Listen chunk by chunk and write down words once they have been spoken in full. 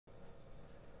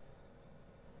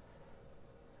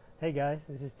Hey guys,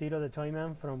 this is Tito The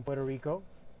Toyman from Puerto Rico.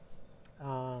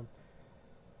 Um,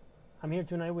 I'm here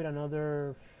tonight with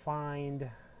another find,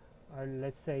 or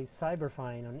let's say cyber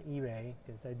find on eBay,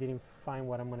 because I didn't find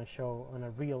what I'm going to show on a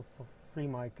real flea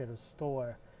market or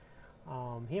store.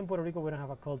 Here in Puerto Rico, we don't have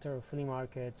a culture of flea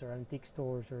markets or antique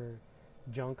stores or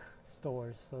junk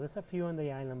stores. So there's a few on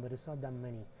the island, but it's not that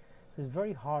many. So it's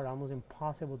very hard, almost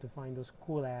impossible to find those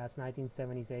cool ass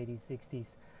 1970s, 80s,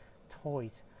 60s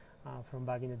toys from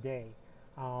back in the day.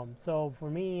 So for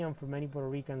me and for many Puerto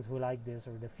Ricans who like this,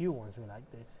 or the few ones who like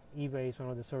this, eBay is one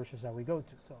of the sources that we go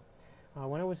to. So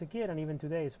when I was a kid, and even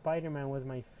today, Spider-Man was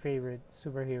my favorite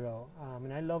superhero.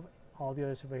 And I love all the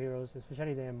other superheroes,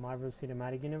 especially the Marvel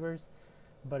Cinematic Universe.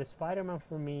 But Spider-Man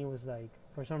for me was like,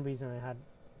 for some reason, I had,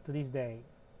 to this day,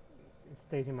 it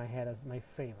stays in my head as my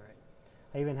favorite.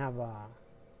 I even have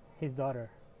his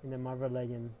daughter in the Marvel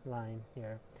Legend line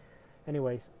here.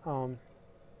 Anyways,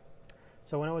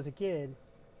 so when I was a kid,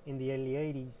 in the early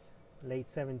 80s, late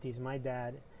 70s, my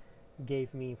dad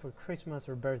gave me for Christmas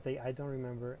or birthday, I don't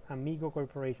remember, a Mego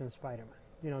Corporation Spider-Man.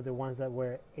 You know, the ones that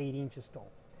were 8 inches tall.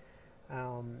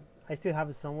 I still have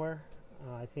it somewhere.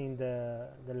 I think the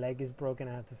leg is broken.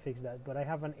 I have to fix that. But I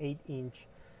have an 8-inch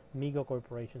Mego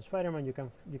Corporation Spider-Man.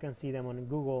 You can see them on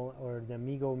Google or the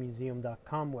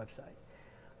MegoMuseum.com website.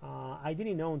 I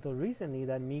didn't know until recently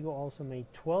that Mego also made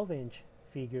 12-inch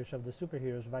figures of the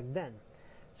superheroes back then.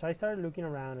 So I started looking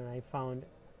around and I found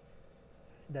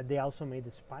that they also made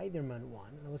the Spider-Man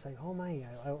one. And I was like, oh my,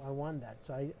 I want that.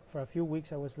 So for a few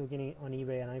weeks I was looking on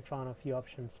eBay and I found a few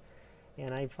options.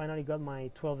 And I finally got my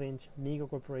 12-inch Mego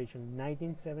Corporation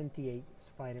 1978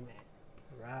 Spider-Man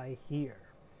right here.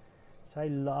 So I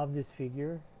love this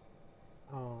figure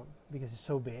because it's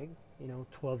so big,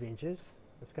 12 inches.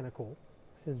 That's kind of cool.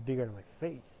 It's bigger than my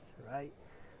face, right?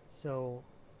 So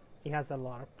it has a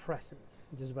lot of presence.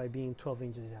 Just by being 12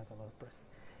 inches, it has a lot of presence.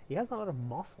 It has a lot of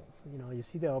muscles. You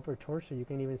see the upper torso. You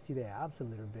can even see the abs a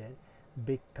little bit.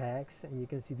 Big pecs, and you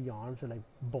can see the arms are like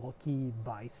bulky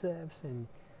biceps and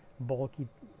bulky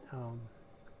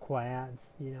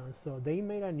quads. So they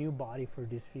made a new body for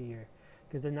this figure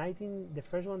because the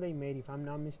first one they made, if I'm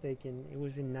not mistaken, it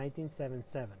was in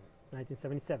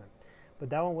 1977. But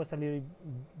that one was a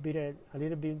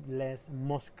little bit less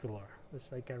muscular. It was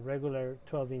like a regular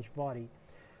 12-inch body.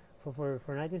 For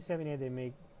 1978, they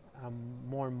make a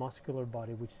more muscular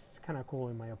body, which is kind of cool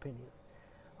in my opinion.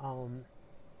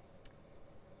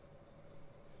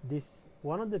 This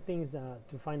one of the things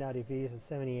to find out if it is a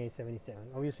 78,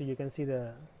 77. Obviously, you can see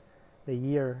the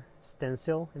year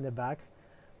stencil in the back,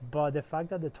 but the fact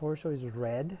that the torso is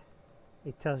red,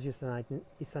 it tells you it's a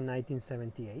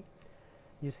 1978.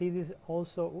 You see this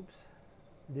also,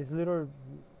 this little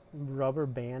rubber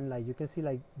band, like you can see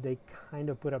like they kind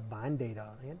of put a band-aid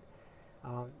on it.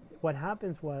 What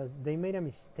happens was they made a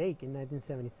mistake in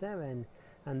 1977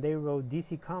 and they wrote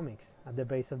DC Comics at the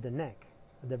base of the neck,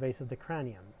 at the base of the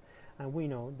cranium. And we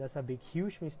know that's a big,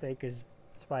 huge mistake because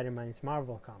Spider-Man is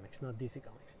Marvel Comics, not DC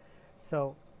Comics.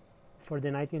 So for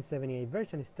the 1978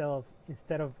 version,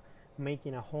 instead of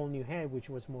making a whole new head, which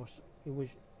was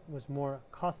more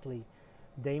costly,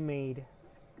 they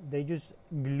just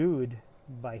glued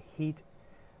by heat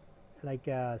like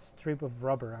a strip of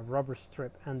rubber, a rubber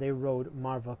strip, and they wrote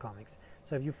Marvel Comics.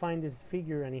 So if you find this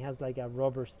figure and it has like a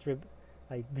rubber strip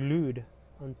like glued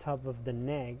on top of the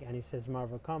neck and it says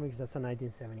Marvel Comics, that's a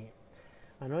 1978.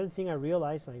 Another thing I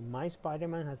realized, like my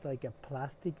Spider-Man has like a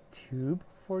plastic tube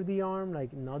for the arm,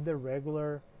 like not the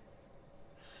regular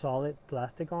solid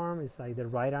plastic arm. It's like the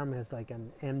right arm has like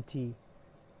an empty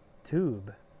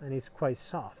tube and it's quite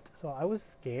soft. So I was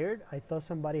scared. I thought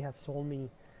somebody had sold me,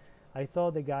 I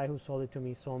thought the guy who sold it to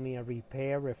me sold me a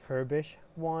refurbished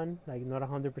one, like not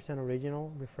 100%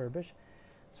 original, refurbished.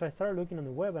 So I started looking on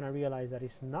the web and I realized that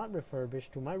it's not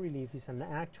refurbished. To my relief, it's an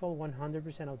actual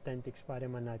 100% authentic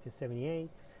Spider-Man 1978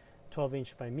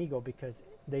 12-inch by Mego, because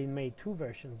they made two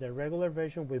versions, the regular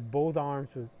version with both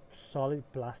arms with solid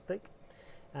plastic,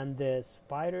 and the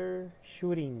spider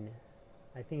shooting,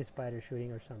 I think it's spider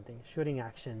shooting or something, shooting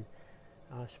action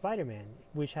Spider-Man,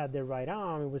 which had the right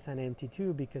arm. It was an empty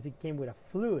tube because it came with a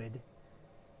fluid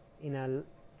in a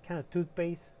kind of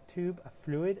toothpaste tube, a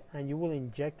fluid, and you will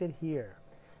inject it here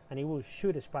and it will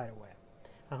shoot a spider web.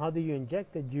 And how do you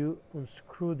inject it? You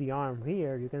unscrew the arm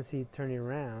here. You can see it turning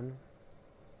around.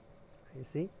 You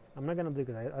see? I'm not gonna do it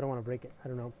because I don't want to break it. I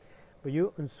don't know. But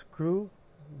you unscrew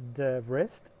the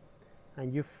wrist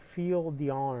and you fill the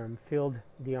arm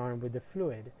with the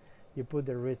fluid. You put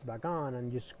the wrist back on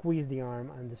and you squeeze the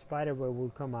arm and the spider web will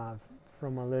come out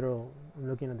from a little, I'm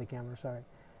looking at the camera, sorry,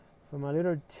 from a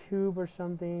little tube or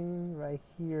something right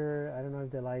here. I don't know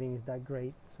if the lighting is that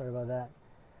great, sorry about that,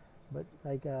 but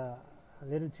like a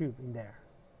little tube in there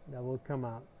that will come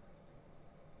out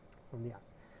from the eye.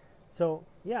 So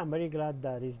yeah, I'm very glad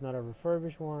that it's not a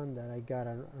refurbished one, that I got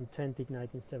an authentic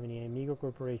 1978 Mego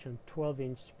Corporation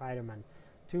 12-inch Spider-Man.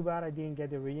 Too bad I didn't get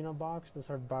the original box. Those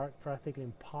are practically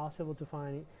impossible to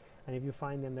find, and if you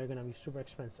find them, they're gonna be super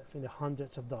expensive, in the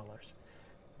hundreds of dollars.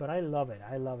 But I love it.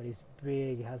 I love it. It's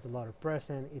big. It has a lot of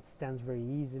presence. It stands very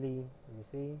easily.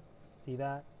 Let me see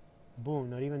that?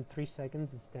 Boom! Not even 3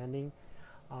 seconds. It's standing.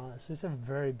 So it's a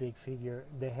very big figure.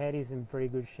 The head is in pretty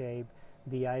good shape.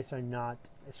 The eyes are not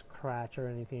scratched or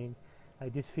anything.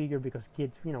 Like this figure, because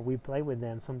kids, you know, we play with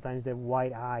them. Sometimes the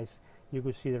white eyes, you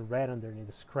could see the red underneath,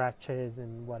 the scratches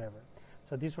and whatever.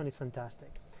 So this one is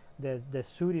fantastic. The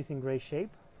suit is in great shape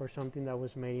for something that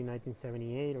was made in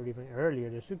 1978 or even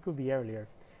earlier. The suit could be earlier.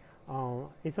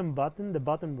 It's unbuttoned. The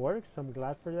button works. So I'm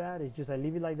glad for that. It's just I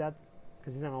leave it like that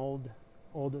because it's an old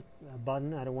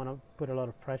button. I don't want to put a lot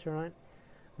of pressure on it.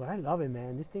 But I love it,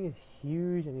 man. This thing is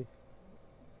huge and it's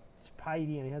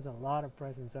spidey and it has a lot of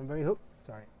presence. So I'm very hooked.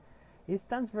 Sorry. It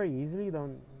stands very easily. It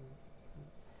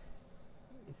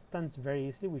stands very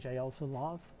easily, which I also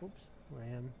love. Oops, where I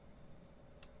am.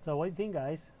 So what do you think,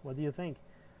 guys? What do you think?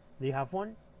 Do you have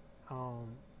one?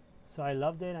 So I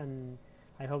loved it, and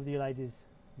I hope you like this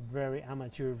very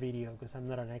amateur video because I'm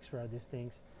not an expert at these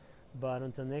things. But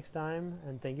until next time,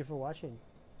 and thank you for watching.